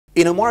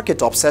In a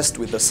market obsessed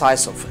with the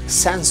size of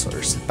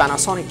sensors,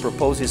 Panasonic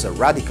proposes a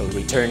radical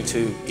return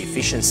to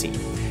efficiency.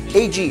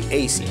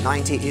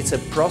 AG-AC90 is a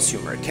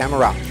prosumer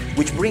camera,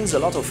 which brings a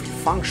lot of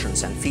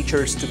functions and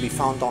features to be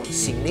found on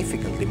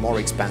significantly more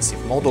expensive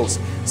models,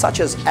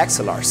 such as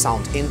XLR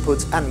sound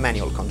input and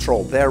manual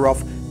control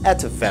thereof,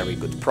 at a very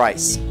good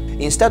price.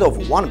 Instead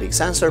of one big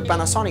sensor,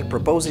 Panasonic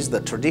proposes the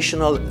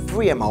traditional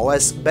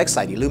 3MOS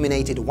backside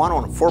illuminated 1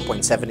 on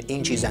 4.7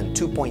 inches and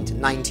 2.19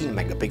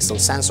 megapixel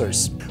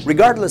sensors.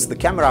 Regardless, the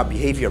camera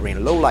behavior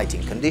in low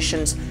lighting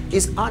conditions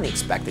is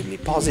unexpectedly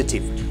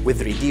positive,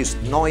 with reduced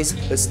noise,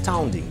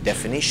 astounding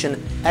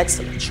definition,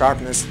 excellent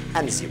sharpness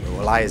and zero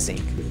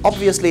aliasing.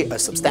 Obviously, a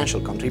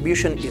substantial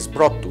contribution is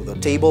brought to the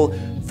table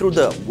through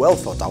the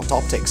well-thought-out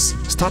optics.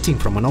 Starting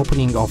from an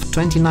opening of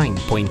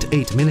 29.8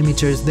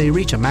 mm, they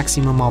reach a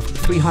maximum of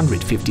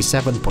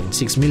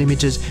 357.6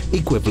 mm,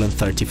 equivalent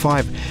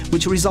 35,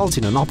 which results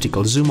in an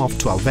optical zoom of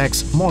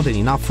 12x, more than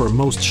enough for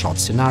most shot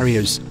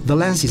scenarios. The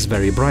lens is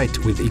very bright,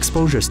 with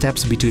exposure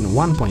steps between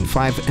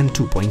 1.5 and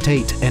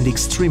 2.8 and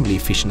extremely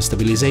efficient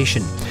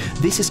stabilization.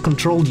 This is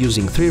controlled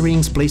using 3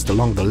 rings placed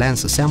along the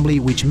lens assembly,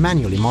 which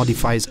manually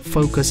modifies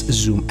focus,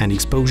 zoom and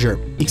exposure.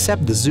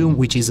 Except the zoom,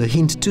 which is a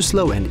hint too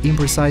slow and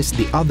imprecise,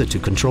 the other two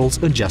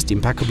controls adjust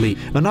impeccably.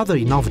 Another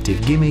innovative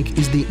gimmick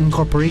is the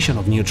incorporation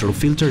of neutral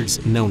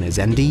filters, known as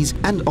NDs,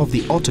 and of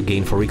the auto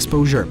gain for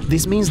exposure.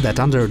 This means that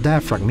under a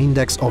diaphragm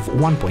index of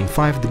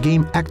 1.5 the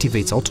game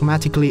activates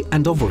automatically,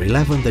 and over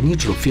 11 the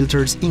neutral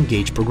filters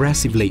engage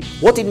progressively.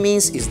 What it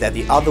means is that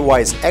the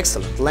otherwise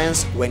excellent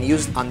lens, when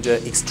used under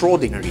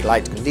extraordinary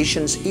light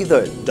conditions,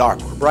 either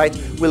dark or bright,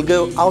 will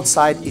go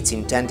outside its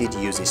intended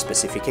usage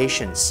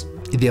specifications.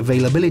 The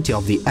availability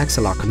of the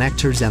XLR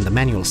connectors and the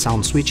manual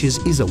sound switches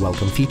is a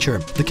welcome feature.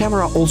 The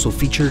camera also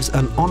features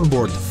an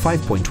onboard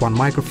 5.1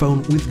 microphone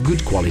with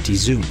good quality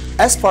zoom.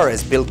 As far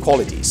as build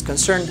quality is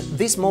concerned,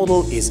 this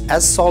model is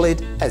as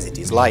solid as it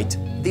is light.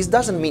 This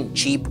doesn't mean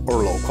cheap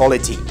or low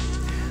quality.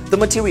 The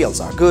materials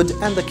are good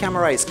and the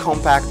camera is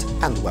compact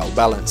and well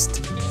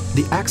balanced.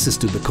 The access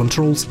to the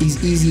controls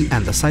is easy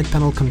and the side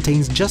panel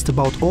contains just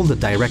about all the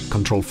direct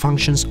control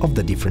functions of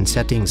the different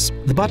settings.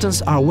 The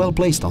buttons are well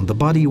placed on the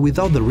body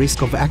without the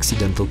risk of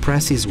accidental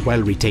presses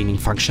while retaining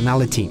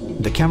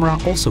functionality. The camera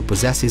also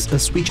possesses a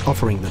switch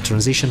offering the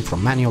transition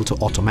from manual to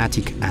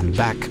automatic and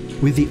back,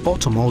 with the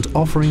auto mode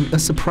offering a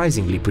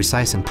surprisingly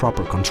precise and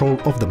proper control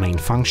of the main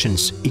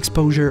functions: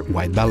 exposure,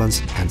 white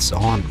balance and so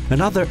on.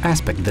 Another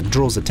aspect that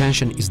draws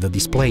attention is the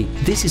display.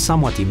 This is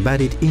somewhat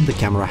embedded in the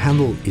camera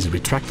handle, is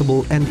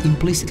retractable and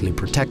implicitly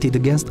protected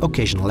against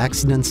occasional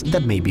accidents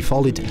that may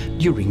befall it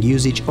during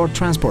usage or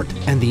transport,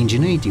 and the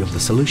ingenuity of the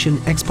solution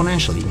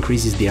exponentially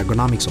increases the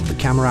ergonomics of the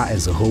camera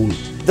as a whole.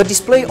 The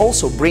display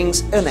also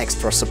brings an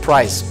extra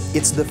surprise.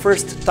 It's the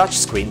first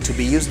touchscreen to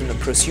be used in a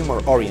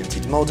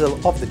prosumer-oriented model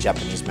of the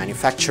Japanese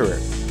manufacturer.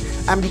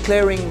 I'm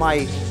declaring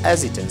my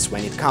hesitance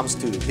when it comes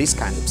to this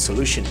kind of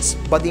solutions,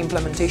 but the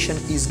implementation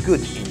is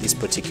good in this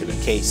particular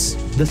case.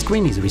 The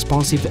screen is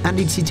responsive and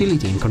its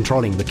utility in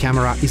controlling the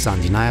camera is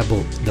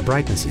undeniable. The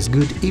brightness is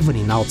good even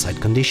in outside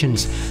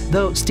conditions,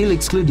 though still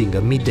excluding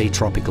a midday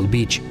tropical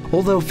beach.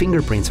 Although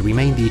fingerprints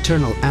remain the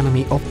eternal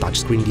enemy of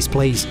touchscreen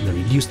displays, the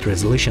reduced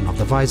resolution of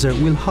the visor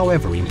will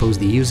however impose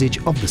the usage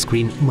of the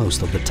screen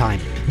most of the time.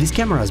 This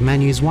camera's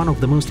menu is one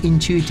of the most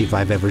intuitive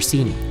I've ever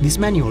seen. This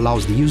menu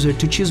allows the user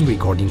to choose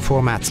recording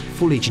formats: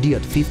 Full HD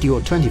at 50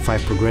 or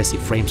 25 progressive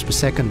frames per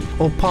second,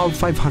 or PAL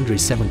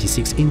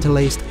 576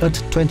 interlaced at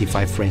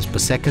 25 frames per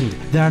second.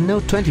 There are no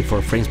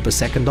 24 frames per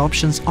second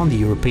options on the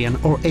European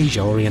or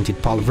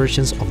Asia-oriented PAL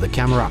versions of the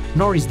camera,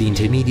 nor is the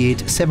intermediate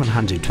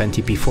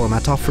 720p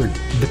format offered.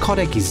 The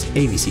codec is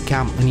AVC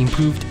Cam, an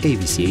improved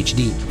AVC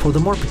HD. For the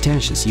more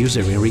pretentious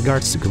user in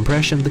regards to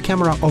compression, the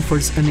camera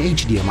offers an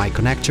HDMI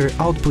connector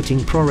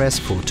outputting ProRes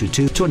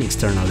 422 to an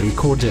external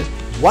recorder.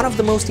 One of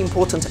the most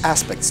important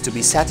aspects to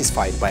be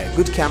satisfied by a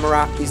good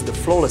camera is the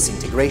flawless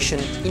integration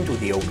into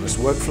the owner's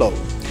workflow.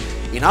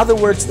 In other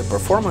words, the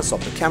performance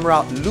of the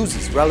camera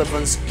loses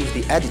relevance if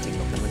the editing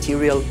of the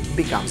material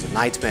becomes a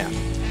nightmare.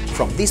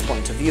 From this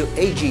point of view,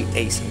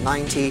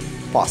 AG-AC90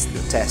 passed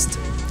the test.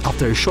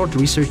 After a short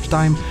research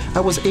time, I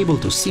was able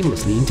to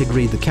seamlessly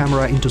integrate the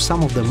camera into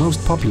some of the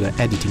most popular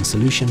editing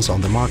solutions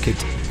on the market.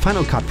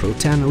 Final Cut Pro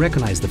 10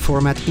 recognized the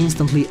format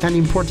instantly, and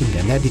importing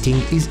and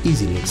editing is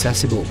easily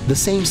accessible. The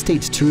same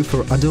stays true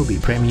for Adobe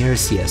Premiere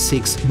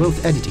CS6,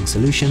 both editing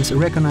solutions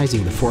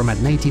recognizing the format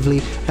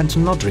natively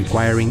and not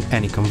requiring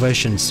any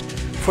conversions.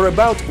 For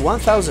about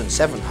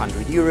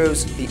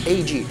 €1,700, the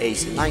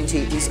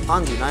AG-AC90 is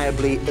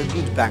undeniably a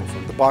good bang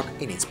for the buck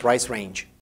in its price range.